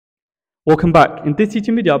Welcome back. In this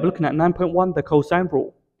teaching video, I'll be looking at 9.1, the cosine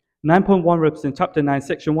rule. 9.1 represents Chapter 9,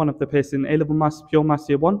 Section 1 of the Pearson A-Level Maths, Pure Maths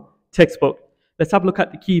Year 1 textbook. Let's have a look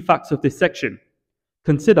at the key facts of this section.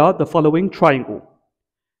 Consider the following triangle.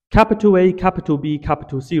 Capital A, capital B,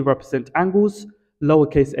 capital C represent angles.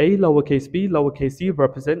 Lowercase a, lowercase b, lowercase c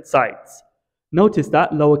represent sides. Notice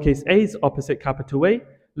that lowercase a is opposite capital A,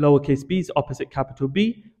 lowercase b is opposite capital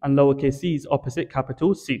B, and lowercase c is opposite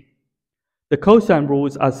capital C. The cosine rule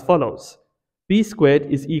is as follows. B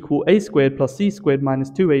squared is equal A squared plus C squared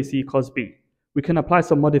minus 2AC cos B. We can apply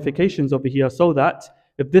some modifications over here so that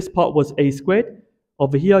if this part was A squared,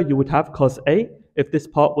 over here you would have cos A. If this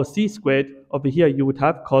part was C squared, over here you would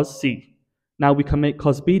have cos C. Now we can make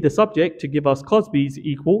cos B the subject to give us cos B is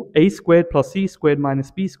equal A squared plus C squared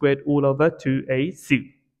minus B squared all over 2AC.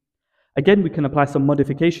 Again, we can apply some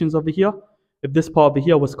modifications over here. If this part over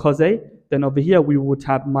here was cos A, then over here we would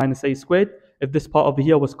have minus A squared. If this part over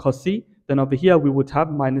here was cos C, then over here we would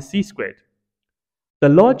have minus C squared. The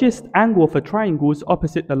largest angle of a triangle is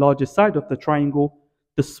opposite the largest side of the triangle.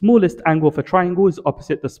 The smallest angle of a triangle is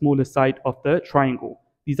opposite the smallest side of the triangle.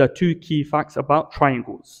 These are two key facts about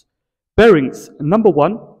triangles. Bearings, number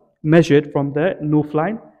 1, measured from the north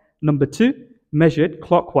line. Number 2, measured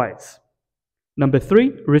clockwise. Number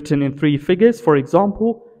 3, written in 3 figures. For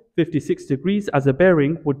example, 56 degrees as a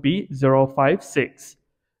bearing would be 0.56.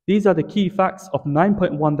 These are the key facts of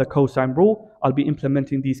 9.1, the cosine rule. I'll be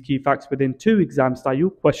implementing these key facts within 2 exam-style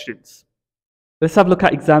questions. Let's have a look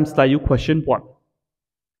at exam-style question 1.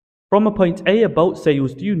 From a point A, a boat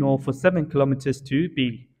sails due north for 7 kilometers to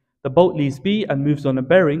B. The boat leaves B and moves on a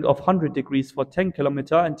bearing of 100 degrees for 10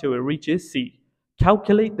 kilometers until it reaches C.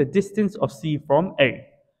 Calculate the distance of C from A.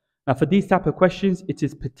 Now for these type of questions, it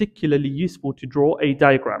is particularly useful to draw a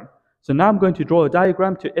diagram. So now I'm going to draw a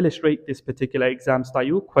diagram to illustrate this particular exam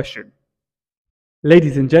style question.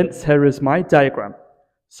 Ladies and gents, here is my diagram.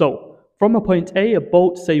 So from a point A, a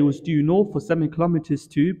boat sails due north for 7 kilometers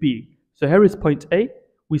to B. So here is point A.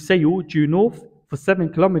 We sail due north for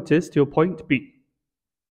 7 kilometers to a point B.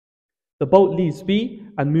 The boat leaves B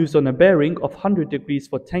and moves on a bearing of 100 degrees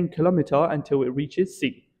for 10 kilometers until it reaches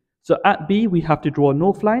C. So at B, we have to draw a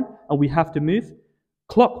north line and we have to move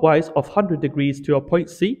clockwise of 100 degrees to a point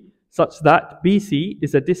C, such that BC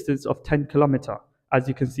is a distance of 10 kilometers, as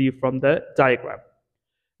you can see from the diagram.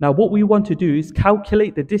 Now what we want to do is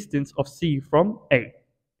calculate the distance of C from A.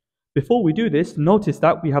 Before we do this, notice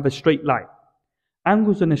that we have a straight line.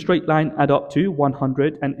 Angles on a straight line add up to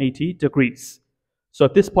 180 degrees. So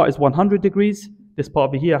if this part is 100 degrees, this part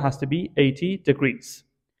over here has to be 80 degrees.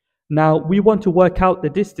 Now we want to work out the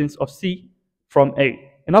distance of C from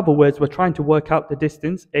A. In other words, we're trying to work out the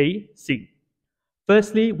distance AC.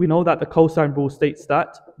 Firstly, we know that the cosine rule states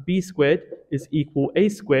that B squared is equal A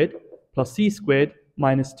squared plus C squared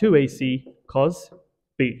minus 2AC cos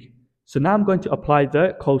B. So now I'm going to apply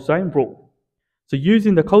the cosine rule. So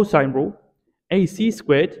using the cosine rule, AC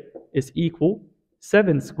squared is equal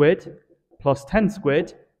 7 squared plus 10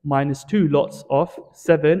 squared minus 2 lots of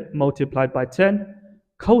 7 multiplied by 10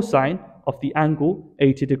 cosine of the angle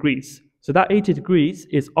 80 degrees. So that 80 degrees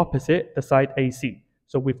is opposite the side AC.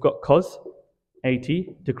 So we've got cos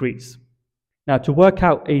 80 degrees. Now to work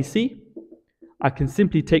out AC, I can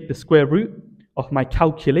simply take the square root of my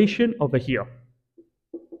calculation over here.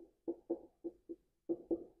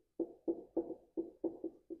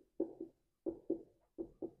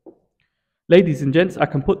 Ladies and gents, I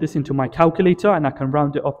can put this into my calculator and I can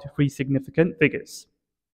round it up to 3 significant figures.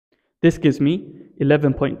 This gives me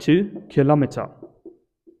 11.2 kilometers.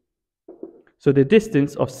 So the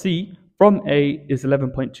distance of C from A is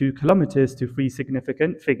 11.2 kilometers to 3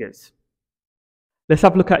 significant figures. Let's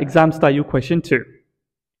have a look at exam style question 2.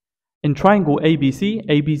 In triangle ABC,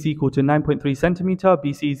 AB is equal to 9.3 centimeter,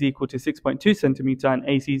 BC is equal to 6.2 centimeter, and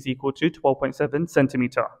AC is equal to 12.7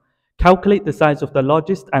 centimeter. Calculate the size of the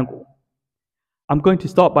largest angle. I'm going to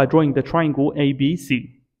start by drawing the triangle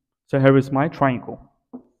ABC. So here is my triangle.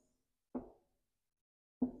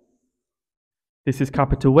 This is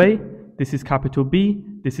capital A, this is capital B,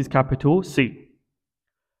 this is capital C.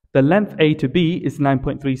 The length A to B is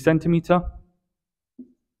 9.3 centimeter.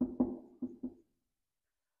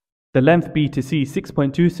 The length B to C is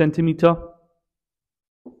 6.2 centimeter.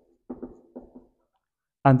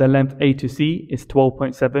 And the length A to C is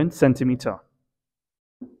 12.7 centimeter.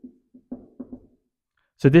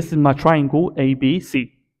 So this is my triangle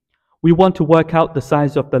ABC. We want to work out the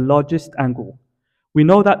size of the largest angle. We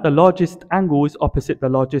know that the largest angle is opposite the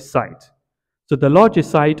largest side. So the largest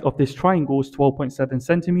side of this triangle is 12.7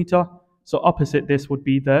 centimeter. So opposite this would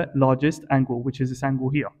be the largest angle, which is this angle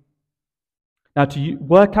here. Now to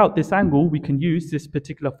work out this angle, we can use this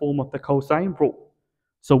particular form of the cosine rule.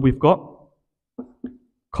 So we've got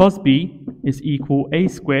cos B is equal A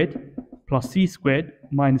squared plus C squared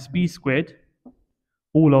minus B squared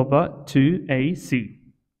all over 2AC.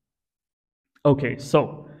 Okay,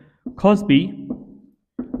 so cos B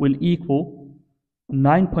will equal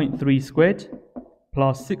 9.3 squared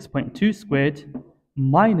plus 6.2 squared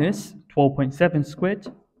minus 12.7 squared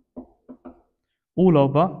all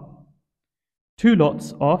over 2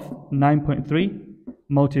 lots of 9.3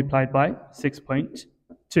 multiplied by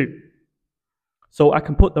 6.2. So I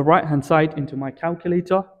can put the right hand side into my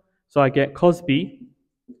calculator. So I get cos B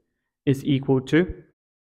is equal to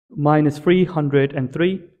minus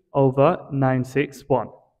 303 over 961.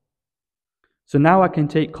 So now I can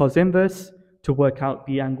take cos inverse to work out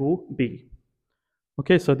the angle B.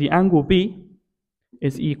 Okay, so the angle B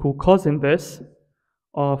is equal cos inverse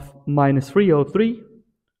of minus 303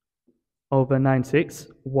 over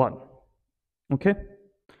 961. Okay,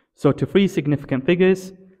 so to three significant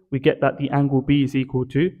figures, we get that the angle B is equal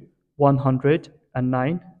to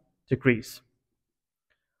 109 degrees.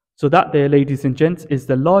 So that there, ladies and gents, is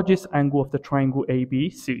the largest angle of the triangle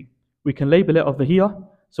ABC. We can label it over here.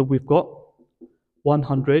 So we've got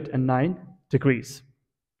 109 degrees.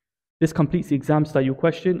 This completes the exam style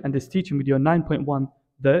question and this teaching video 9.1,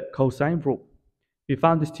 the cosine rule. If you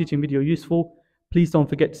found this teaching video useful, please don't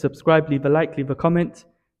forget to subscribe, leave a like, leave a comment,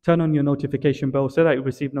 turn on your notification bell so that you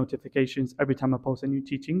receive notifications every time I post a new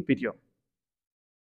teaching video.